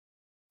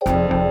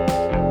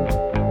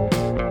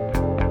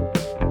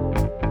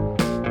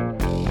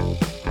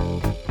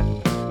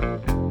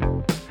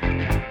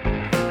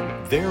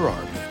There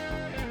are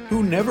men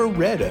who never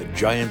read a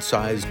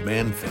giant-sized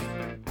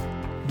Man-Thing.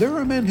 There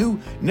are men who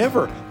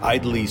never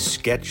idly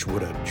sketch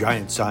what a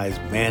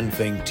giant-sized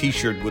Man-Thing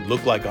t-shirt would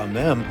look like on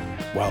them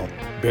while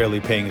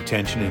barely paying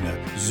attention in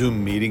a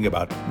Zoom meeting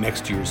about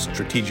next year's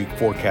strategic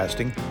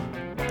forecasting.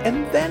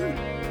 And then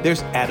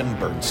there's Adam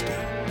Bernstein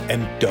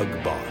and Doug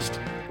Bost.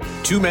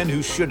 Two men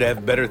who should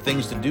have better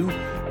things to do,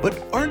 but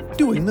aren't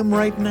doing them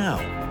right now.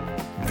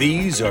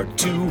 These are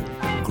two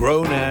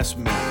grown-ass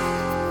men.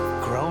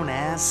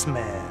 Grown-ass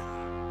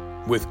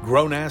men. With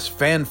grown-ass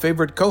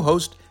fan-favorite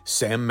co-host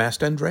Sam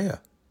Mastandrea.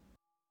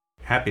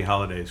 Happy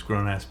holidays,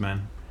 grown-ass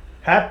men.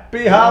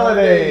 Happy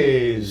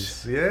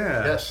holidays!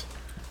 Yeah. Yes.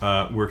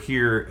 We're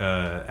here,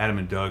 Adam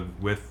and Doug,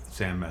 with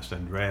Sam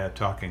Mastandrea,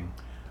 talking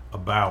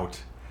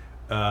about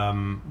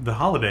the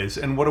holidays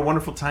and what a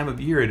wonderful time of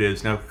year it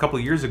is. Now, a couple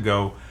of years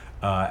ago,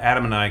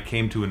 Adam and I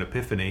came to an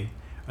epiphany.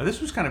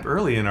 This was kind of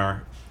early in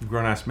our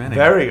grown-ass men.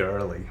 Very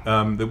early.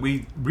 That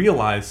we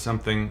realized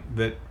something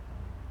that,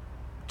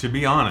 to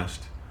be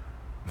honest,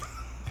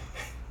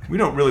 we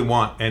don't really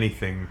want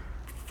anything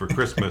for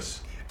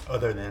Christmas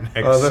Other than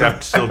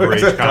except Silver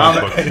Age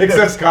comic books.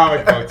 Except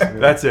comic books.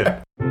 That's it.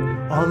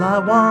 All I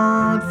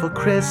want for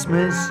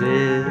Christmas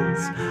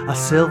is a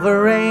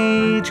Silver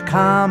Age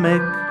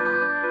comic.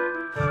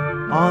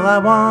 All I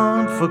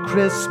want for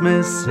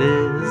Christmas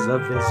is a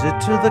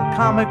visit to the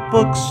comic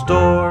book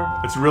store.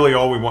 That's really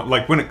all we want.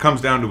 Like, when it comes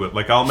down to it,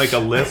 like, I'll make a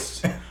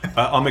list.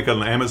 I'll make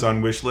an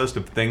Amazon wish list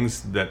of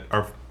things that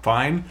are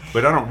fine,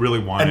 but I don't really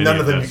want and any none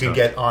of them that you can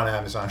stuff. get on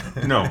Amazon.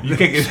 No, you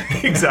can't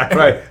get exactly.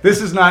 Right.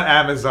 This is not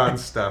Amazon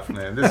stuff,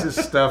 man. This is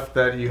stuff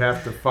that you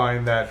have to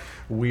find that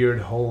weird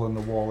hole in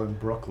the wall in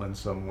Brooklyn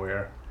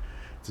somewhere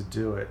to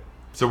do it.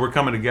 So we're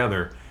coming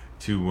together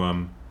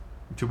to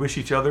wish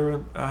each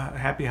other a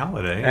happy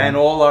holiday. And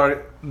all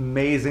our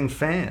amazing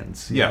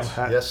fans. you Yes.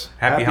 know, Yes.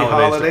 Happy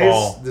holidays to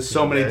all. There's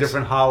so many Yes.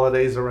 different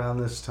holidays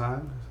around this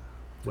time.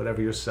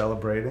 Whatever you're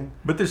celebrating.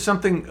 But there's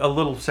something a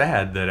little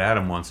sad that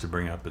Adam wants to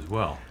bring up as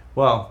well.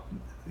 Well,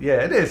 yeah,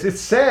 it is.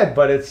 It's sad,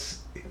 but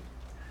it's,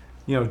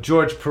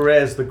 George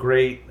Perez, the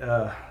great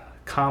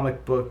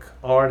comic book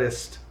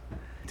artist.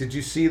 Did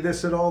you see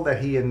this at all?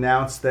 That he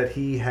announced that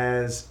he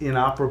has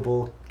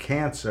inoperable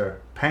cancer,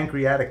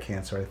 pancreatic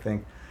cancer, I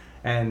think,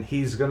 and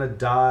he's going to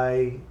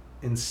die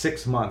in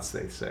 6 months,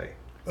 they say.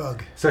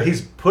 Ugh. So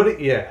he's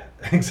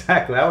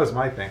exactly. That was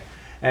my thing.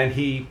 And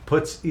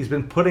he's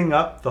been putting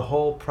up the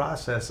whole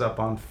process up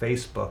on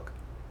Facebook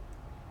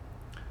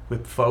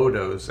with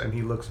photos, and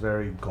he looks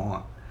very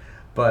gaunt.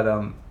 But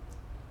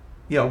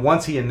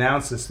once he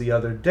announced this the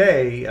other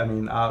day, I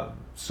mean,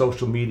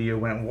 social media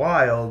went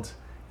wild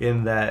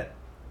in that,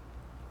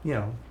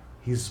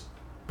 he's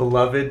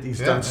beloved. He's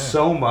done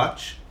so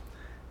much.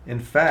 In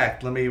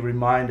fact, let me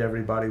remind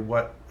everybody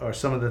what are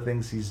some of the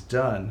things he's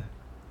done.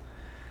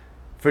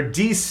 For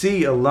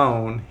DC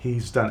alone,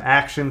 he's done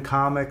Action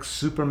Comics,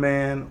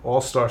 Superman,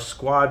 All-Star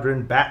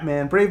Squadron,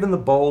 Batman, Brave and the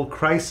Bold,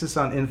 Crisis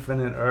on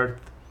Infinite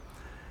Earth.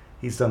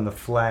 He's done The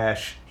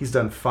Flash. He's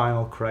done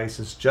Final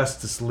Crisis,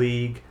 Justice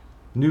League,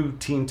 New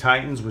Teen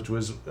Titans, which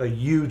was a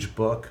huge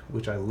book,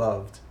 which I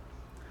loved.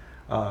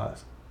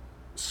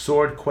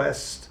 Sword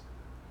Quest,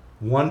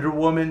 Wonder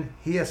Woman.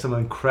 He has some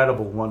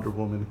incredible Wonder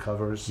Woman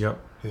covers. Yep.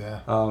 Yeah.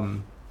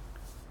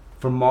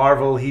 For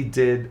Marvel, he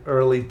did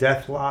early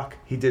Deathlock.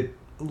 He did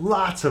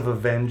lots of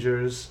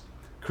Avengers,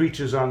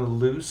 Creatures on the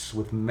Loose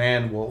with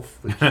Man-Wolf,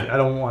 which I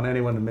don't want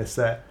anyone to miss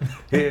that.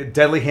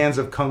 Deadly Hands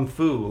of Kung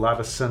Fu, a lot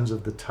of Sons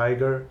of the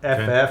Tiger,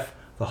 FF,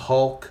 The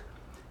Hulk,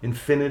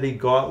 Infinity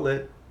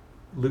Gauntlet,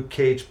 Luke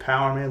Cage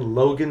Power Man,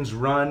 Logan's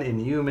Run,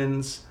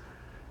 Inhumans,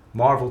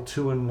 Marvel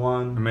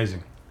 2-in-1.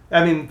 Amazing.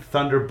 I mean,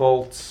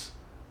 Thunderbolts,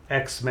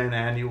 X-Men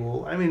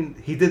Annual. I mean,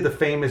 he did the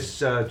famous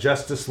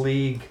Justice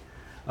League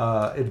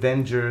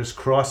Avengers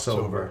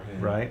crossover,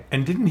 right?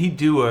 And didn't he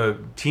do a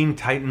Teen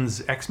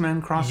Titans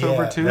X-Men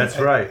crossover too? That's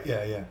right.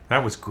 Yeah.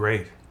 That was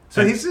great.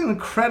 So he's an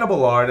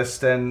incredible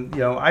artist, and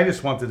I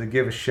just wanted to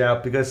give a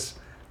shout because,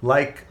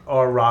 like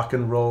our rock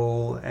and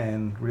roll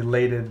and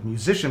related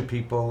musician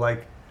people,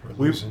 like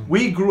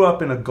we grew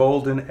up in a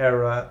golden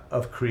era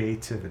of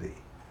creativity,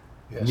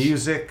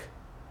 music,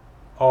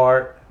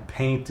 art,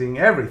 painting,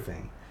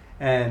 everything,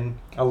 and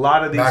a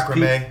lot of these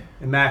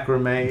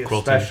macrame,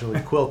 quilting.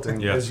 Especially quilting,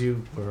 Yes. as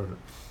you were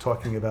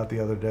talking about the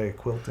other day,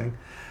 quilting,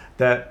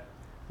 that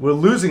we're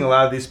losing a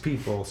lot of these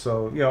people.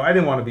 So, I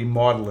didn't want to be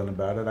maudlin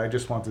about it. I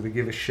just wanted to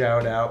give a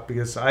shout out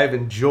because I've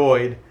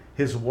enjoyed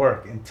his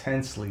work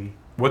intensely.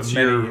 What's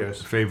many your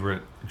years.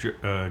 favorite George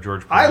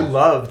Perez? I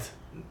loved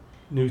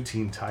New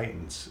Teen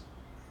Titans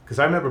because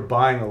I remember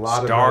buying a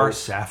lot Star of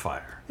those.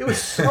 Sapphire. It was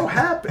so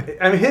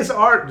happy. I mean, his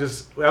art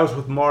just... I was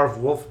with Marv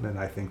Wolfman,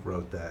 I think,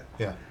 wrote that.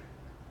 Yeah.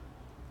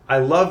 I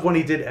loved when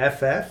he did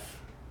FF.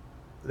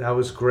 That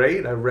was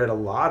great. I read a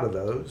lot of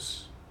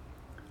those.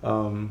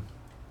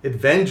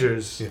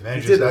 Avengers. He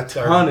did a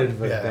ton of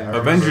them.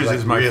 Avengers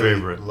is my really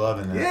favorite.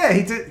 Loving that. Yeah,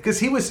 he did, because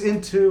he was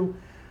into,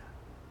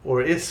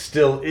 or it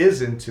still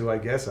is into, I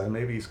guess.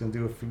 Maybe he's going to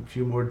do a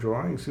few more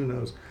drawings. Who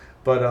knows?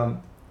 But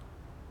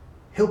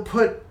he'll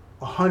put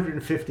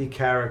 150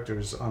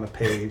 characters on a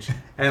page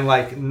and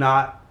like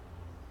not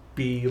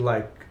be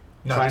like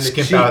Not trying to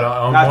skimp cheat. out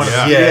on Not- one of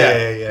yeah.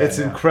 yeah. It's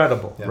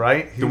incredible, Yeah.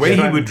 right? The way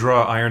he would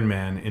draw Iron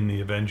Man in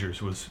the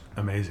Avengers was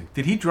amazing.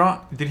 Did he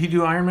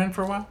do Iron Man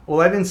for a while? Well,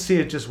 I didn't see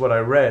it, just what I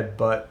read,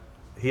 but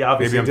he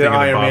obviously I'm did thinking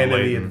of Iron Bob Man in the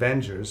Layton.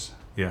 Avengers.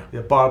 Yeah.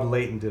 Yeah, Bob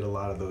Layton did a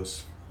lot of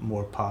those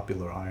more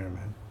popular Iron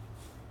Man.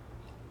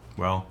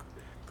 Well,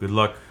 good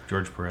luck,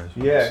 George Perez.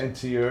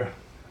 Yeah,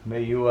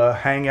 may you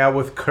hang out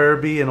with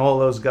Kirby and all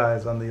those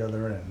guys on the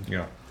other end.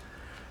 Yeah.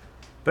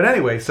 But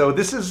anyway, so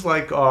this is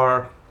like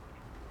our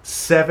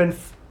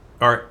 7th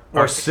Our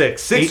or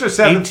 6th or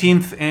 7th.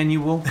 18th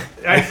annual,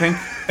 I think.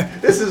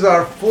 This is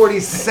our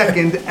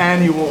 42nd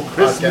annual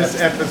Christmas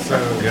Podcast.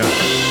 episode.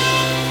 Yeah.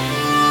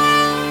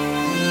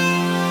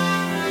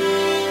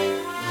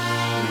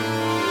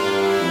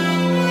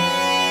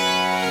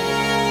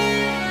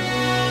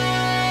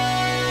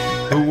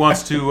 Who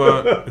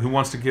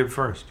wants to give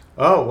first?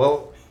 Oh,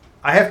 well,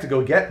 I have to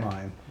go get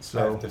mine.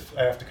 So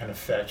I have to kind of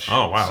fetch.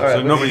 Oh wow! Sorry, so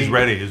let me- nobody's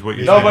ready, is what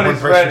you're Nobody's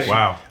saying? ready.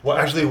 Wow. Well,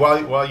 actually,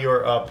 while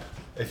you're up,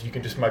 if you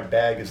can just, my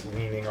bag is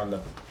leaning on the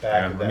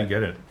back Yeah, of let me that.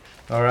 get it.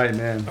 all right,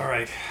 man. All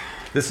right.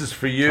 This is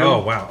for you. Oh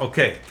wow.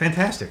 Okay.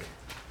 Fantastic.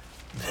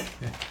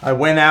 I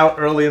went out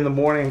early in the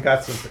morning and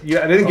got some. I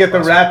didn't get the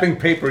awesome. wrapping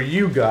paper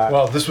you got.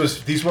 Well,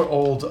 these were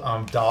old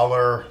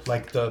dollar,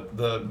 like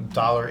the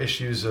dollar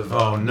issues of.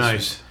 Oh, this nice.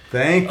 was-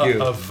 Thank you.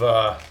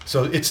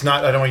 So it's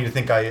not. I don't want you to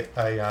think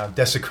I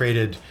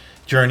desecrated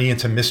Journey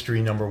into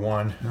Mystery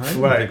 #1.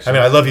 Right. I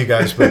mean, I love you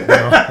guys, but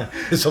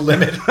there's a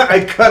limit.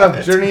 I cut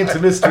up Journey into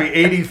Mystery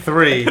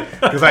 83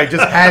 because I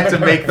just had to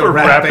make the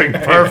wrapping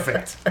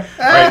perfect. All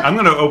right. I'm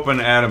going to open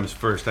Adam's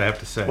first. I have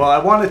to say. Well, I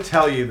want to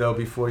tell you though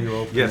before you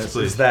open Yes, this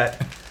please. is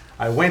that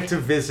I went to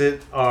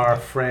visit our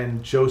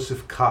friend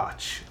Joseph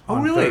Koch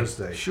on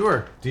Thursday.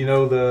 Sure. Do you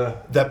know the?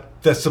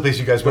 That's the place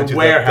you guys went to.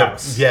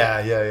 warehouse.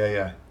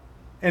 Yeah.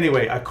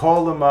 Anyway, I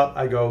called him up.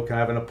 I go, "Can I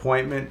have an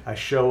appointment?" I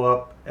show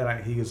up,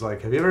 and he was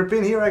like, "Have you ever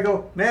been here?" I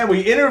go, "Man,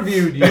 we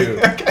interviewed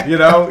you. You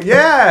know,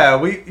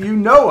 yeah, you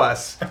know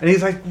us." And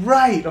he's like,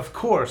 "Right, of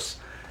course."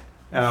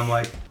 And I'm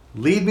like,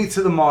 "Lead me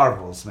to the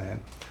Marvels,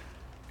 man."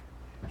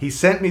 He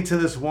sent me to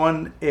this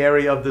one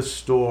area of the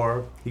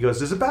store. He goes,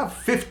 "There's about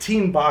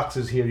 15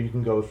 boxes here you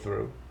can go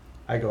through."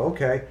 I go,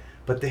 "Okay,"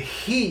 but the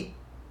heat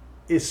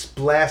is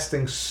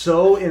blasting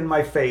so in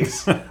my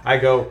face. I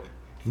go,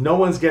 "No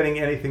one's getting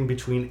anything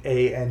between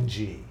A and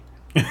G.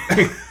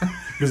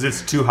 Because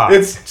it's too hot.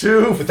 It's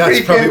too But that's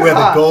freaking probably where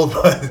hot." the gold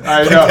was.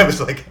 I Like, know. that was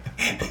like.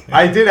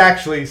 I did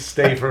actually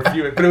stay for a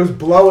few, but it was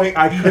blowing.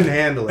 I couldn't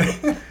handle it,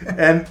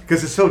 and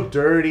because it's so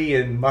dirty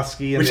and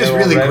musky, and Which is they're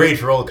really already- great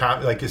for old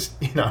like it's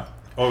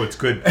Oh, it's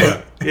good.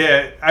 Yeah.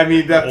 Yeah, I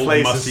mean that Old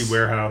place musty is.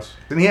 warehouse.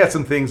 And he had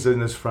some things in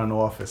his front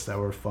office that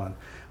were fun,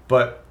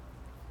 but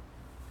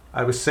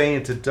I was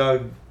saying to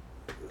Doug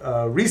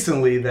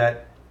recently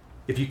that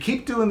if you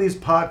keep doing these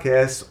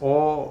podcasts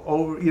all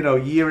over,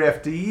 year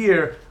after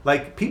year,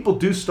 like people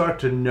do start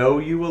to know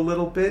you a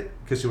little bit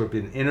because you've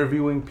been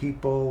interviewing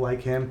people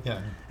like him. Yeah.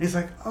 And he's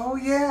like, "Oh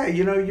yeah,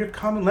 you're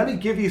coming. Let me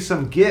give you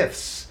some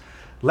gifts.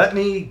 Let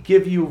me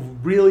give you a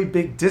really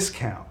big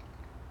discount."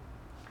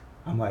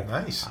 I'm like,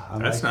 Nice.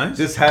 That's nice.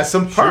 This has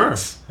some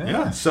perks. Sure.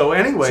 Yeah. So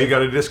anyway, So you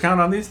got a discount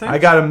on these things? I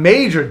got a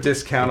major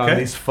discount on Okay.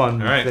 these fun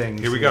All right.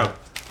 things. Here we go.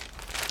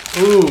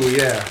 Ooh,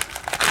 yeah.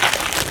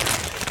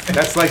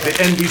 That's like the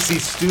NBC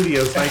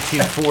Studios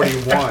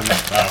 1941.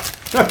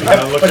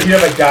 But you'd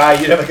have a guy,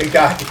 like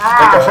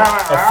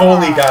a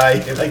Foley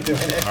guy, like doing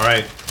it. All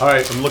right. All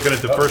right. I'm looking at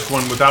the first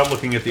one without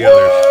looking at the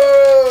others.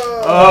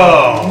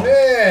 Oh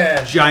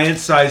man!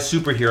 Giant-sized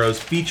superheroes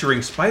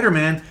featuring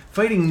Spider-Man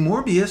fighting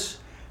Morbius.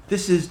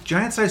 This is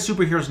Giant-sized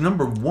Superheroes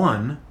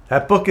 #1.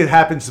 That book, it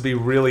happens to be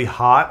really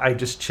hot. I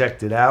just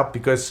checked it out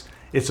because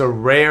it's a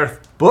rare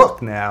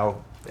book now.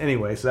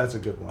 Anyway, so that's a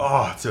good one.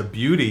 Oh, it's a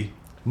beauty.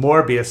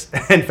 Morbius.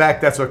 In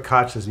fact, that's what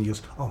Koch says. He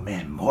goes, "Oh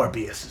man,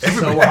 Morbius is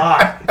so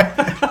hot."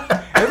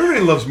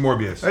 Everybody loves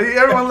Morbius.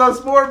 Everyone loves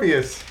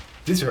Morbius.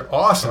 These are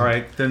awesome. All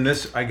right, then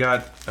this I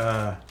got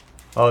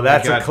Oh,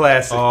 that's got- a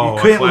classic. oh, You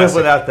a couldn't live classic.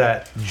 without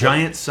that.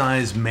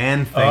 Giant-sized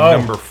Man-Thing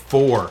Oh.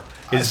 #4.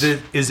 Is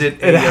it?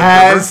 It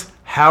has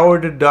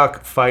Howard the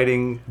Duck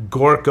fighting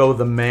Gorko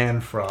the Man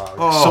Frog.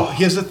 So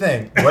here's the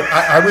thing. What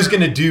I was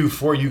gonna do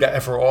for you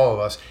guys, for all of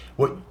us,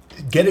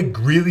 get a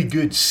really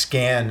good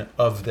scan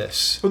of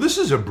this. Oh, this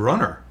is a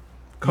Brunner.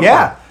 cover.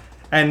 Yeah.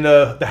 And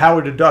the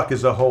Howard the Duck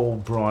is a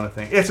whole Brawner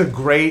thing. It's a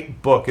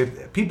great book.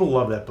 People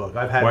love that book.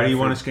 I've had. Why that do you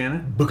for- want to scan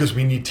it? Because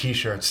we need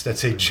T-shirts that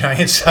say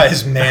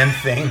 "giant-sized man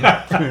thing."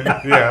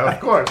 Yeah, of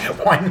course.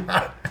 Why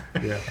not?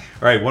 Yeah.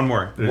 All right, one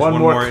more. There's One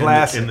one more more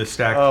classic. in the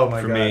stack Oh, my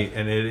for God. me,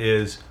 and it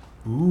is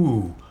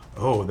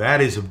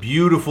that is a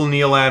beautiful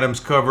Neil Adams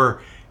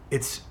cover.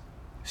 It's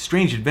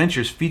Strange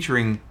Adventures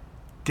featuring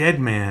Dead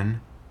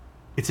Man.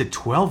 It's a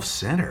 12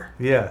 center.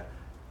 Yeah.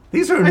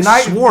 These are I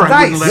nice. swore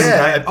I wouldn't let him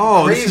Yeah, die.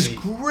 Oh, this is crazy.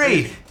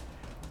 great.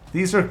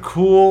 These are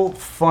cool,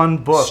 fun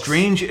books.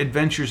 Strange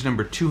Adventures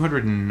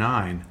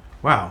 #209.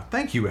 Wow,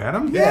 thank you,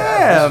 Adam.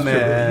 Yeah, This is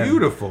man.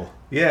 beautiful.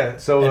 Yeah.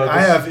 So And I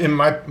have in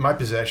my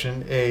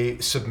possession a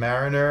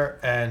Submariner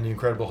and the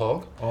Incredible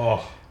Hulk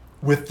Oh,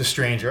 with the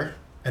Stranger,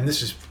 and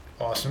this is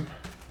awesome.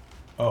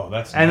 oh,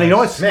 that's And nice. you know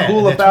what's Man,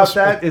 cool and about it's-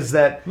 that is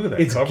that Look at that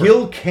it's cover.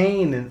 Gil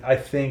Kane and I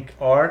think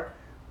art,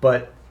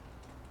 but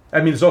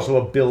I mean it's also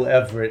a Bill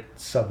Everett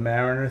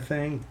Submariner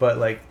thing, but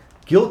like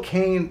Gil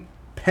Kane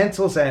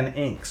pencils and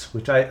inks,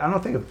 which I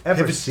don't think I've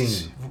ever If it's-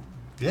 seen.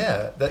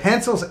 Yeah. That,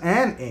 Pencils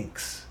and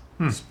inks.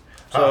 Oh, So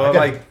I gotta-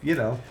 like, you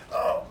know,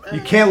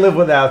 you can't live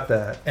without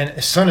that.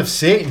 and Son of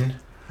Satan.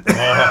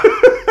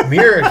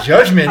 Mirror of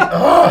Judgment.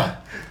 Oh.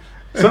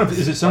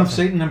 Is it Son of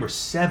Satan number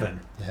 7?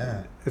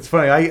 Yeah. It's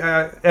funny.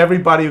 I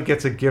everybody who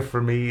gets a gift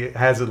from me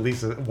has at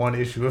least one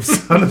issue of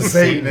Son of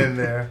Satan in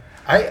there.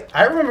 I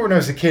remember when I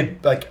was a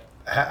kid, like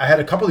I had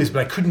a couple of these, but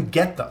I couldn't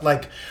get them.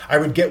 Like I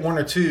would get one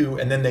or two,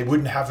 and then they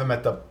wouldn't have them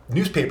at the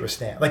newspaper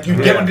stand. Like you'd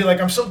get one and be like,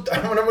 I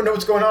don't know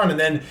what's going on, and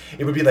then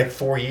it would be like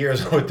 4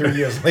 years or 3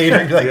 years later,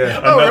 and be like, Yeah.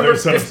 oh, Another number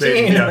Son of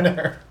Satan, 15. yeah.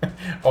 Whatever.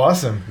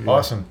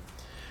 Awesome.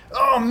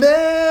 Oh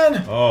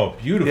man! Oh,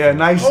 beautiful. Yeah,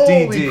 nice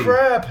Holy DD.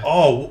 crap!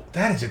 Oh,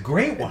 that is a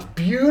great one.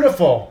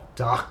 Beautiful.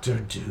 Doctor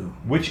Doom.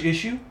 Which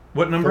issue?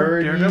 What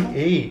number? Daredevil?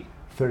 38.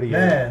 38.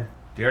 Man,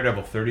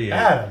 Daredevil 38.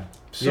 Adam,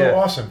 so Yeah.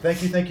 awesome.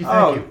 Thank you.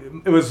 Oh,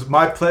 it was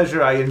my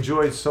pleasure. I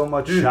enjoyed so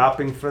much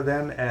shopping for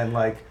them, and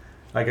like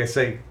I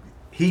say,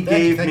 he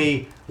gave Thank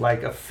me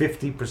like a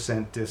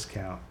 50%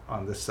 discount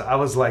on this. I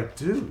was like,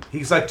 dude,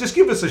 he's like, just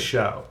give us a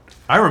show.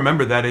 I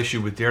remember that issue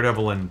with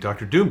Daredevil and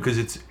Doctor Doom because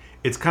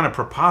it's kind of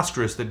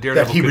preposterous that That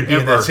Daredevil he would could be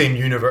in ever that same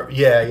universe.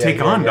 Yeah,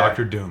 take on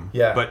Doctor Doom.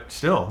 Yeah. But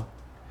still.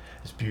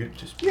 It's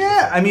beautiful.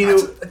 Yeah, I mean,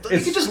 You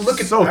it's could just look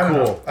at so I don't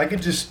know. cool. I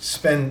could just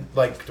spend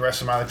like the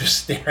rest of my life just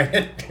staring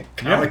at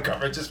comic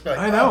covers. Just be like,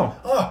 I know.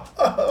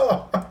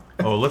 Oh.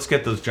 Oh, let's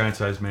get those Giant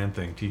Size Man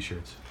Thing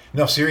t-shirts.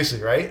 No,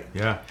 seriously, right?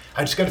 Yeah.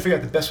 I just got to figure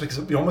out the best way because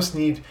we almost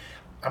need.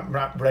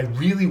 What I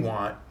really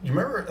want. You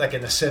remember, like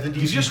in the 70s,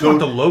 You just go want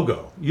the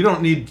logo. You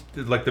don't need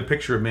like the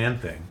picture of Man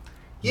Thing.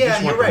 You Yeah,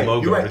 just want you're right. the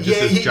logo. You're right. It just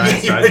says Yeah, Giant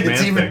you're Size right. Man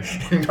It's even,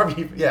 Thing.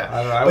 probably, yeah. I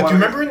don't know, I But do wanna- you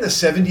remember in the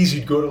 70s,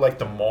 you'd go to like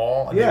the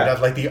mall and Yeah. they'd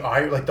have like the Yeah.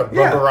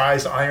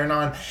 rubberized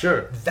iron-on.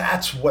 Sure.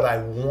 That's what I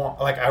want.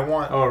 Like I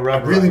want. Oh, I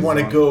really rubberized want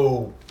to one.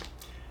 go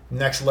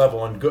next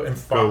level and go and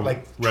Go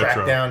like retro.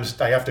 track down.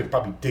 I have to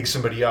probably dig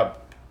somebody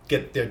up,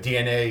 get their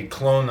DNA,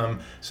 clone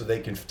them, so they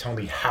can tell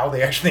me how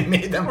they actually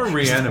made them. Or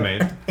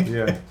reanimate.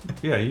 Yeah.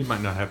 Yeah, you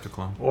might not have to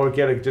clone. Or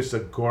get just a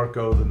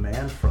Gorko the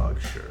Man Frog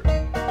shirt.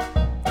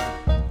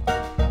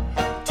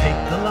 Take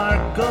the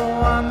Largo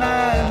on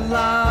that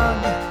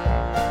log.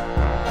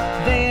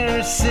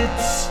 There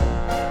sits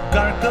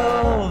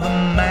Garko the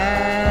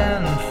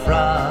Man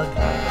Frog.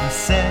 He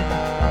said,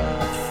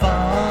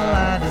 fall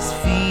at his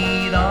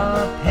feet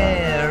or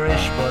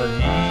perish, but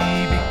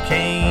he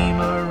became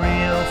a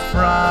real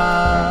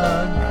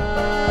frog,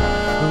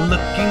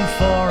 looking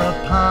for a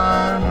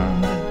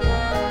pond.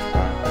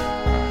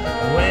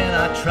 When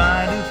I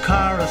try to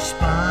correspond,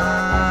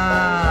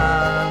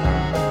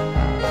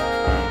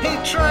 he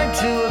tried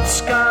to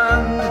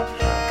abscond,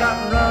 got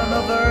run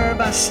over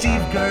by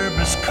Steve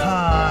Gerber's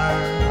car.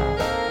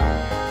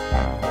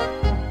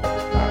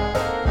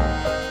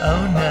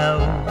 Oh no.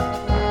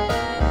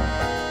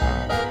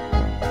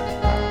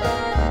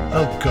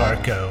 Oh,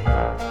 Garko.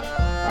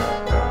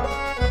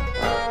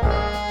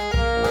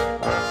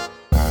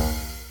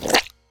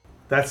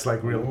 That's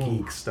like real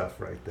geek stuff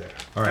right there.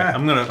 All right,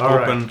 I'm going to All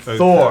right, open...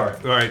 Thor.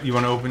 All right, you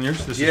want to open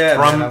yours? This Yeah, is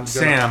from man, I'm gonna-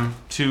 Sam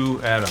to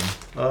Adam.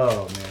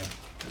 Oh man,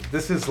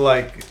 this is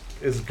like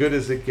as good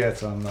as it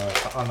gets on the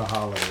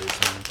holidays.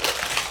 Man.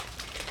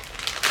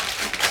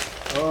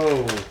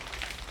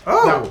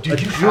 Oh, Now, did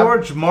a you have-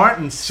 George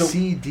Martin So-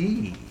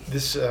 CD.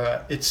 This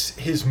it's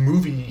his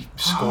movie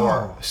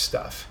score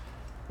stuff.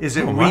 Is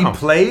it Oh, wow.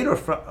 replayed or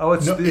from? Oh,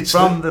 it's, No, the- it's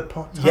from the- the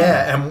time.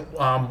 Yeah,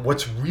 and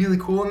what's really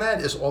cool in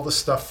that is all the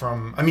stuff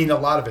from. I mean, a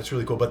lot of it's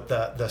really cool, but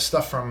the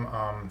stuff from.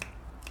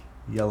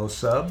 Yellow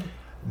Sub.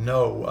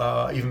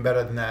 No, even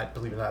better than that.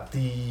 Believe it or not,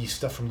 the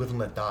stuff from Live and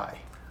Let Die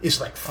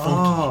is like funky.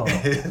 Oh.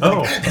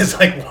 Oh. It's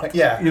like what?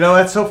 Yeah. You know,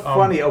 that's so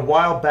funny. A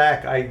while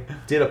back, I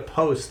did a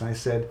post and I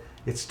said,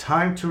 it's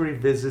time to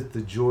revisit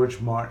the George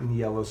Martin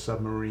Yellow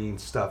Submarine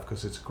stuff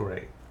because it's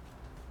great.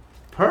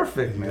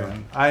 Perfect, There you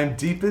man. I am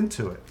deep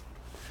into it.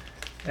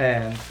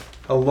 And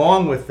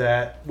along with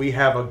that, we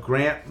have a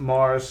Grant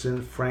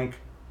Morrison, Frank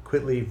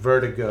Quitely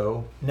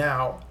Vertigo.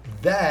 Now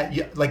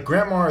that like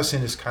Grant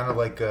Morrison is kind of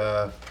like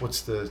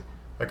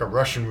like a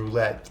Russian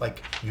roulette.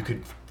 Like you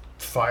could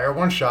fire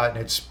one shot and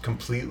it's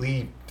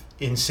completely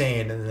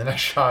insane, and the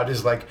next shot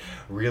is like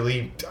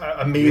really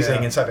amazing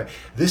Yeah. and sci-fi.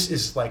 This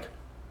is like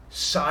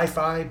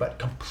sci-fi but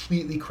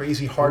completely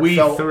crazy We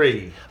heartfelt.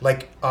 Three.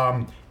 Like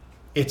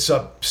it's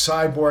a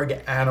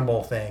cyborg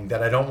animal thing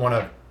that I don't want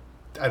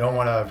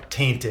to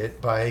taint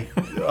it by.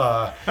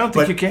 I don't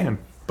think you can.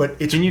 But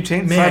it's Can you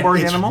taint man,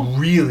 cyborg it's animal?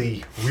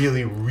 Really,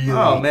 really, really.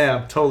 Oh,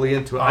 man, I'm totally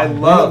into it. I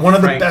One- love one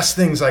of the Frank best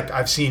things like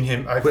I've seen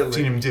him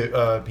Quitely.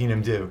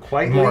 do.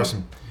 Quitely.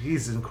 Morrison.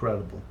 He's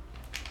incredible.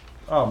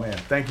 Oh, man,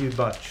 thank you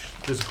much.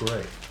 This is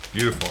great.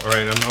 Beautiful. All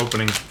right, I'm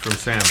opening from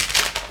Sam.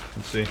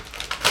 Let's see.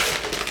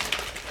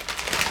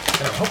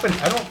 And I'm hoping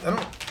I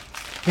don't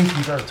think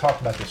you've ever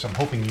talked about this. I'm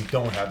hoping you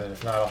don't have it.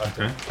 If not, I'll have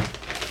to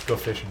go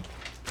fishing.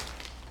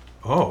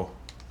 Oh.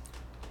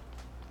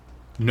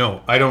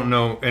 No, I don't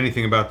know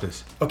anything about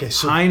this. Okay,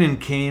 so Hine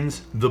and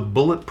Kane's The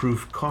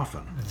Bulletproof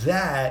Coffin.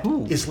 that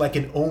is like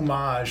an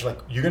homage. Like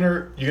you're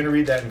gonna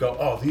read that and go,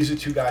 oh, these are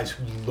two guys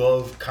who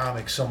love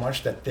comics so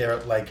much that they're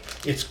like,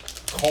 it's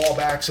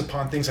callbacks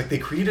upon things. Like they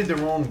created their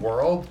own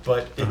world,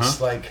 but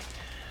it's like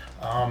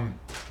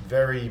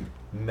very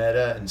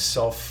meta and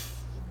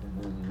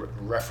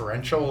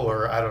self-referential,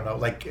 or I don't know.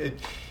 Like it.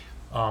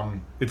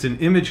 It's an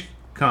Image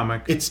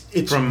comic. It's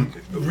from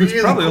really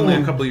it's probably cool. only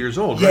a couple of years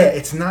old. Yeah, right?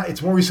 it's not.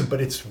 It's more recent,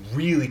 but it's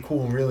really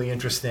cool and really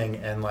interesting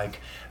and like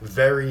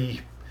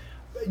very.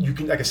 You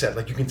can, like I said,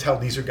 like you can tell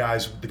these are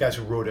guys. The guys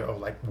who wrote it are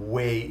like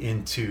way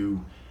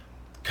into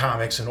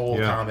comics and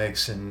old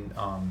comics and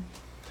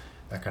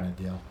that kind of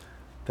deal.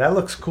 That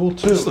looks cool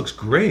too. This looks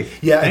great.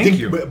 Yeah, Thank I think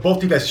you.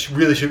 both you guys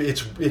really should.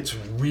 It's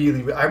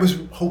really. I was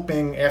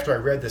hoping after I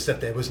read this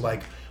that there was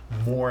like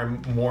more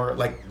and more,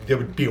 like there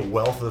would be a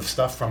wealth of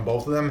stuff from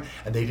both of them,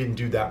 and they didn't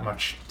do that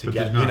much But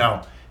together. there's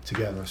not.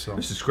 Together. So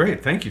This is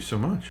great. Thank you so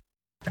much.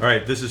 All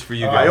right, this is for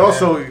you guys. I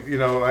also,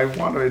 I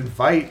want to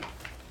invite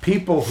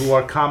people who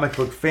are comic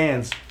book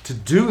fans to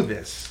do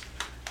this,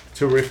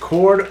 to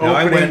record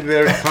opening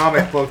their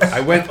comic books. I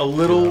went a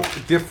little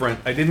different.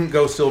 I didn't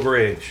go Silver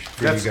Age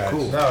for That's you guys.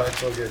 cool. no,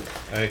 that's all good.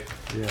 Yeah.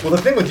 Well,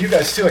 the thing with you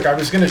guys too, like I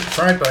was gonna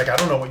try it, but like I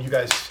don't know what you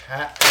guys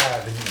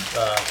have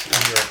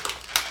in your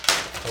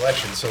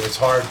collection, so it's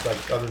hard.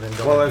 Like other than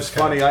going. Well, it's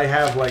funny. I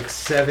have like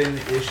 7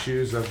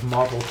 issues of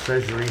Marvel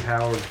Treasury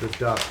Howard the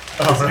Duck.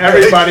 Oh, right.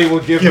 Everybody will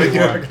give me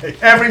Yeah, one. okay.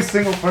 Every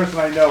single person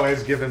I know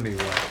has given me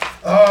one.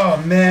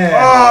 Oh man.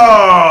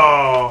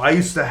 Oh, I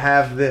used to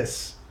have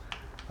this.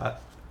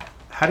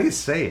 How do you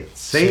say it?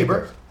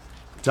 Saber.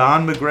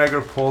 Don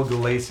McGregor, Paul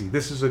Galassi.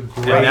 This is a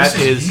great. And that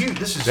This is is you-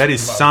 this is that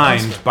is my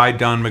signed monster. by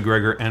Don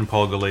McGregor and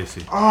Paul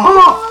Galassi.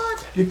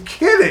 Oh, you're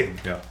kidding?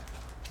 Yeah.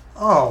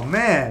 Oh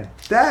man,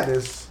 that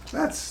is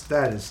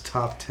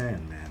top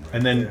 10, man. right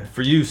And then there.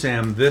 for you,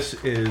 Sam, this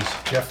is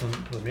Jeff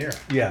Lemire.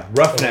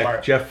 Roughneck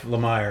Lemire. Jeff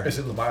Lemire. Is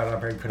it Lemire? I don't know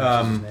how you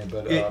pronounce his name,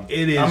 but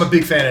it is. I'm a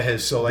big fan of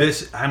his. So like,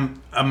 This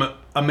I'm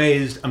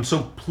amazed. I'm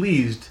so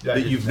pleased Yeah,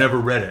 that you've you've never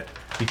read it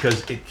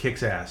because it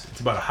kicks ass. It's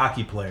about a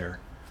hockey player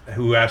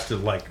who has to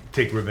like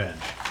take revenge,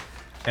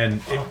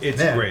 and it's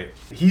man, great.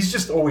 He's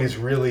just always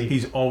really.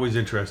 He's always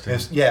interesting.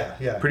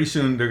 yeah. Pretty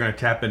soon they're going to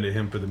tap into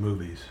him for the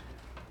movies.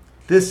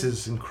 This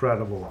is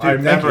incredible. Dude, I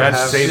remember That's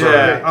have Saber.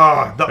 Yeah.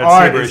 Oh, the That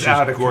art Saber is is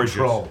out of gorgeous.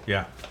 control.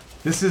 Yeah.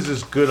 This is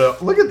as good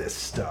a look at this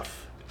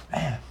stuff.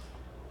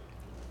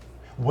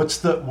 What's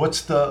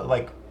the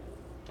like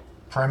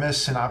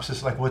premise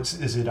synopsis? Like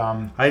is it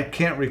I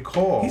can't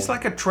recall. He's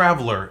like a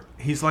traveler.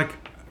 He's like,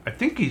 I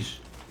think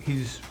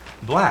he's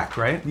black,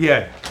 right?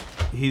 yeah.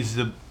 He's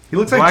the. He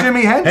looks like black-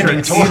 Jimi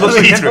Hendrix. He looks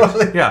like Hendrix.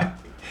 Totally. Yeah.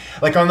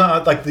 like on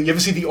the like you ever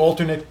see the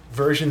alternate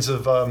versions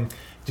of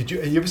have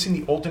you ever seen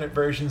the alternate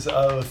versions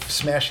of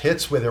Smash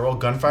Hits where they're all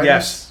gunfighters?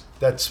 Yes.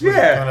 That's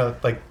Yeah. kind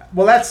of like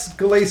Well, that's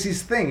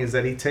Galassi's thing, is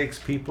that he takes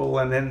people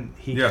and then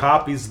he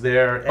copies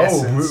their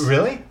essence.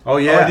 Really? Oh,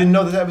 yeah. Oh, I didn't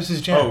know that was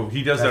his jam. Oh,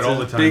 he does that all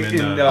the time Big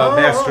in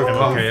Master of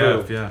Kung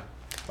MKF. Fu. Yeah.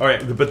 All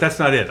right, but that's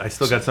not it. I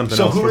still got something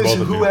So else for both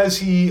of who you. has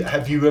he?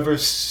 Have you ever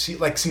seen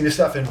his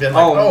stuff and been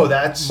like, oh,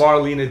 that's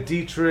Marlena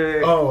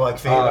Dietrich.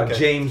 like okay.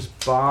 James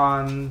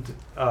Bond,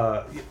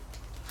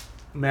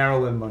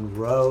 Marilyn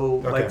Monroe.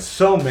 Okay. Like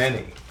so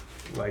many.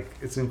 Like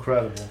it's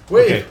incredible.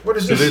 Wait, Okay, what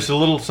is so this? there's a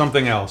little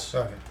something else.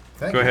 Okay,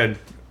 thank Go you. ahead.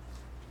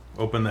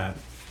 Open that.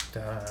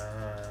 Da,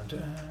 da,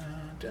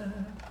 da.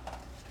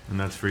 And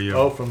that's for you.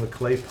 Oh, from the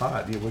clay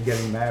pot. Yeah, we're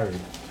getting married.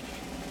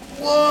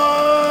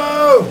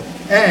 Whoa!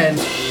 And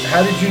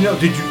how did you know?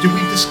 Did we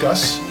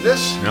discuss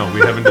this? No,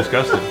 we haven't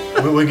discussed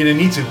it. We're gonna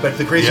need to. But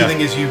the crazy Yeah.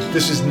 thing is,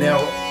 this is now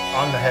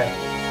on the head.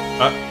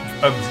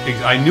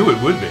 I knew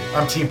it would be.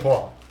 I'm Team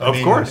Paul. Of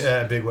course.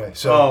 Yeah, big way.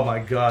 So Oh my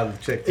God!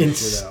 Check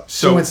this shit out.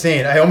 so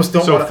insane. I almost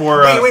don't so want to.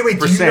 for, Wait.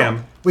 for do you Sam-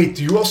 know, wait,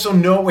 do you also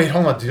know? Wait,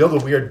 hold on. Do you know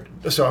the weird?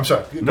 So I'm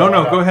sorry. No,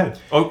 go ahead.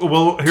 Oh,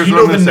 well, Do here's you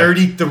what know I'm the going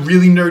to say. the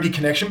really nerdy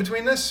connection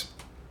between this?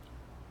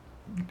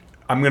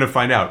 I'm going to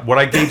find out. What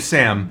I gave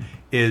Sam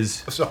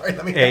is Sorry,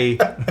 let me.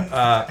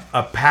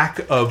 a pack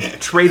of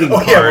trading Oh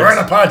cards. yeah, we're on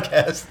a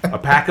podcast. A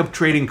pack of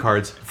trading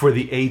cards for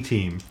the A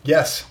team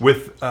Yes.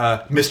 with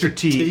Mr.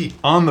 T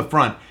on the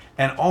front,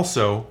 and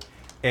also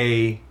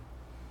a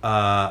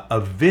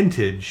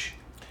vintage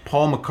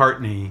Paul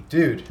McCartney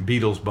Dude.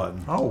 Beatles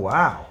button. Oh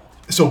wow!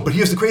 So, but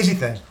here's the crazy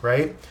thing,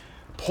 right?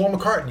 Paul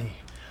McCartney,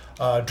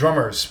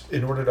 drummers,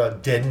 in order to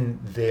deaden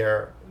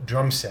their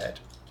drum set,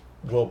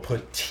 will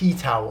put tea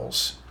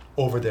towels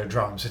over their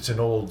drums. It's an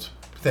old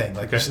thing,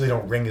 like so they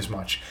don't ring as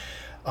much.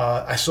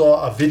 I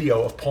saw a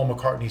video of Paul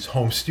McCartney's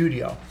home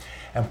studio,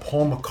 and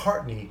Paul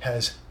McCartney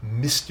has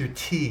Mr.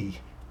 T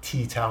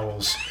tea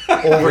towels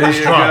over his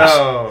drums.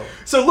 Go.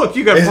 So look,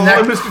 you got Isn't Paul that-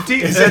 and Mr.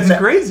 T. isn't That's that-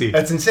 crazy.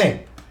 That's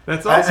insane.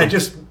 That's awesome. I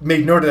just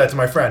made note of that to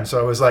my friend, so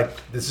I was like,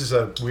 "This is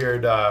a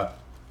weird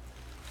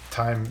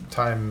time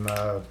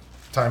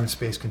time and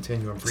space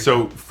continuum.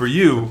 So for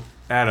you,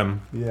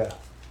 Adam, Yeah.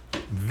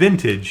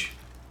 vintage,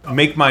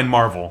 make mine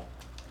Marvel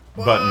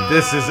button.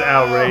 This is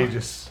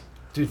outrageous.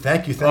 dude,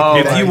 thank you. Oh,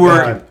 If my you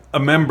were God. a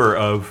member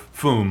of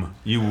FOOM,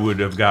 you would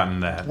have gotten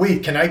that.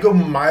 Wait, can I go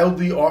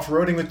mildly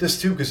off-roading with this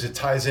too? Because it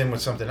ties in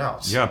with something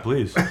else. Yeah,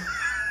 please.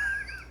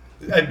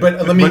 But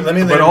let me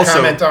But also,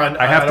 comment on.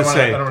 I have to don't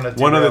say, wanna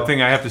one other derail.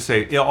 thing I have to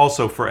say,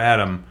 also for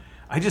Adam,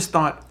 I just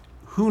thought,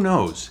 who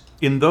knows?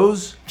 In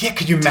those Yeah,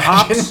 could you imagine?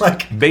 Topps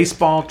Like,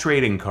 baseball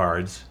trading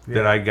cards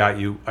that Yeah. I got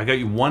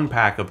you one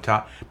pack of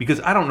top, because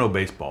I don't know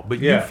baseball, but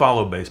Yeah. you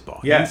follow baseball.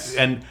 Yes.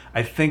 And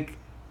I think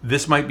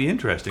this might be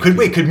interesting. could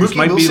to you. Mookie This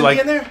might Wilson be like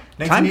be in there? time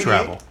 1988?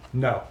 travel.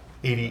 No.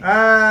 80.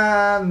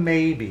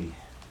 Maybe.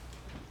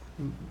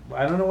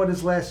 I don't know what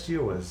his last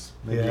year was.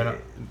 Maybe Yeah, I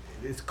don't-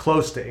 it's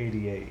close to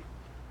 88.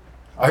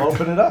 I'll I've-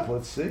 open it up.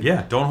 Let's see.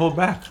 Yeah, don't hold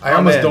back. I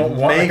almost man, don't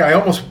want. make- Like, I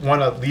almost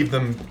want to leave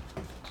them.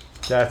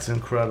 That's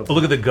incredible. Oh,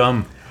 look at the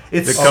gum.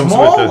 It's that comes with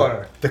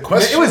smaller. The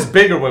question. It was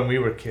bigger when we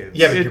were kids.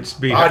 Yeah, but It's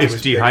your body it's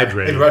was bigger.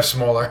 dehydrated. It was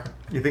smaller.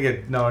 You think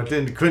it? No, it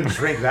didn't. Couldn't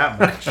drink that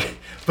much.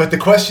 But the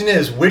question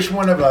is, which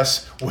one of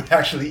us would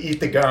actually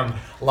eat the gum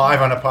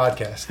live on a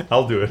podcast?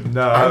 I'll do it.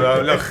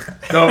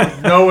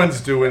 No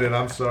one's doing it.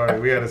 I'm sorry.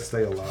 We got to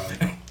stay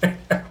alive.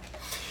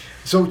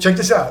 So check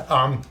this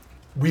out.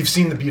 We've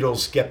seen the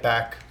Beatles Get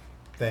Back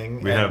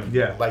thing. We and have.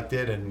 Yeah. liked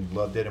it and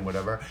loved it and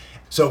whatever.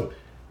 So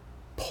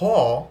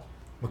Paul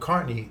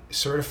McCartney,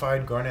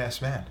 certified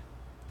grown-ass man.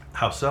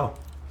 How so?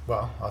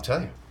 Well, I'll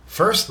tell you.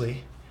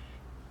 Firstly,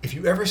 if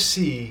you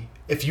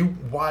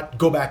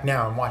go back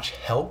now and watch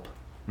Help,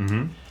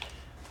 Mm-hmm.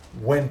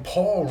 when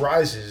Paul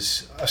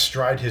rises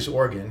astride his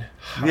organ,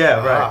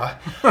 Yeah,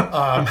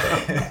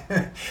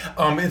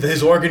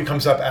 his organ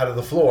comes up out of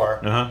the floor.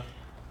 Uh-huh.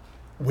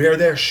 Where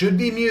there should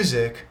be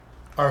music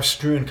are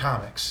strewn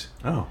comics.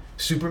 Oh.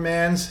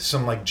 Superman's,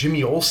 some like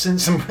Jimmy Olsen,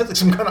 some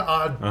kind of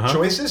odd Uh-huh.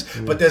 choices,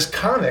 but there's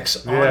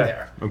comics on Yeah.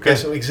 there. Okay.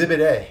 So Exhibit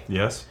A.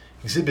 Yes.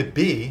 Exhibit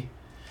B,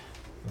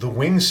 the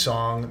Wings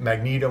song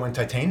Magneto and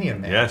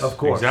Titanium Man. Yes. Of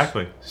course.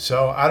 Exactly.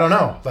 So I don't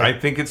know. I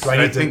think it's. do I I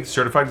need to- think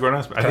certified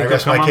grown-ups. I Can I think they'll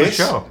rest come my on the case?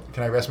 show.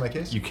 Can I rest my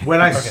case? You can.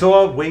 When I Okay.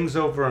 saw Wings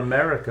Over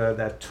America,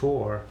 that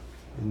tour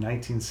in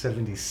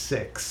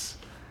 1976,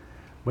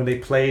 when they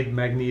played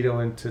Magneto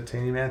and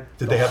Titanium Man,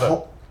 Did they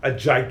have a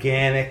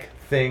gigantic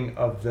thing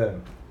of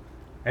them?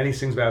 And he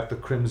sings about the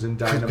Crimson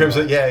Dynamo.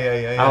 Crimson,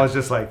 yeah. I was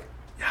just like,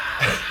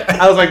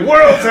 I was like,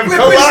 worlds have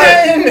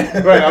collided.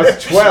 Represent! Right, I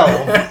was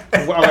 12.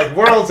 I'm like,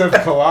 worlds have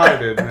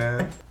collided,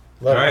 man.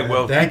 Love All right, it.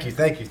 well, thank you.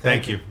 Thank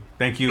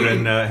you,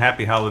 and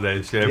happy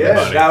holidays to Yeah,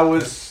 everybody. that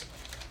was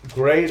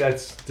great.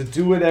 That's to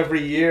do it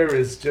every year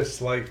is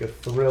just like a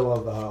thrill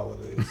of the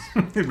holidays.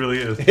 It really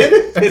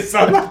is.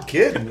 I'm not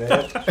kidding,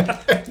 man.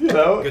 You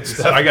know, Good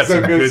stuff. I got Some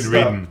some good good stuff.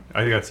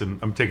 reading.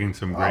 I'm taking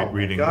some great Oh my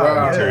reading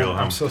God, material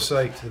I'm home. so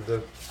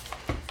psyched.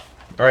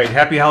 All right,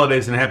 happy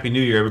holidays and happy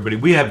New Year, everybody.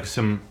 We have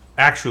some,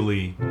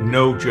 actually,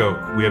 no joke,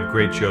 we have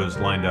great shows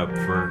lined up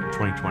for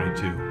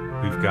 2022.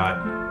 We've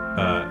got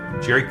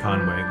Jerry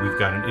Conway. We've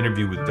got an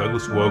interview with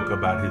Douglas Woke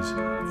about his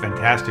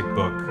fantastic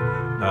book,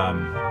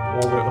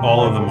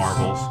 All of the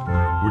Marvels.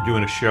 We're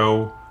doing a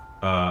show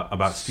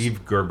about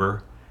Steve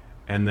Gerber.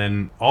 And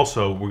then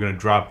also, we're going to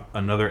drop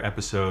another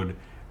episode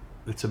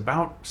that's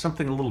about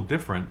something a little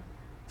different.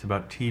 It's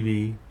about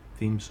TV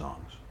theme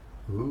songs.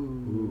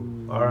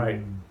 all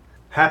right.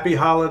 Happy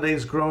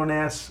holidays,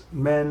 grown-ass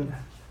men,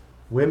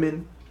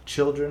 women,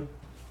 children,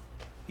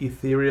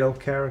 ethereal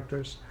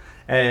characters.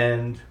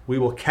 And we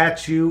will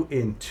catch you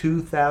in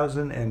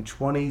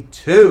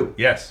 2022.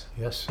 Yes.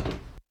 Yes.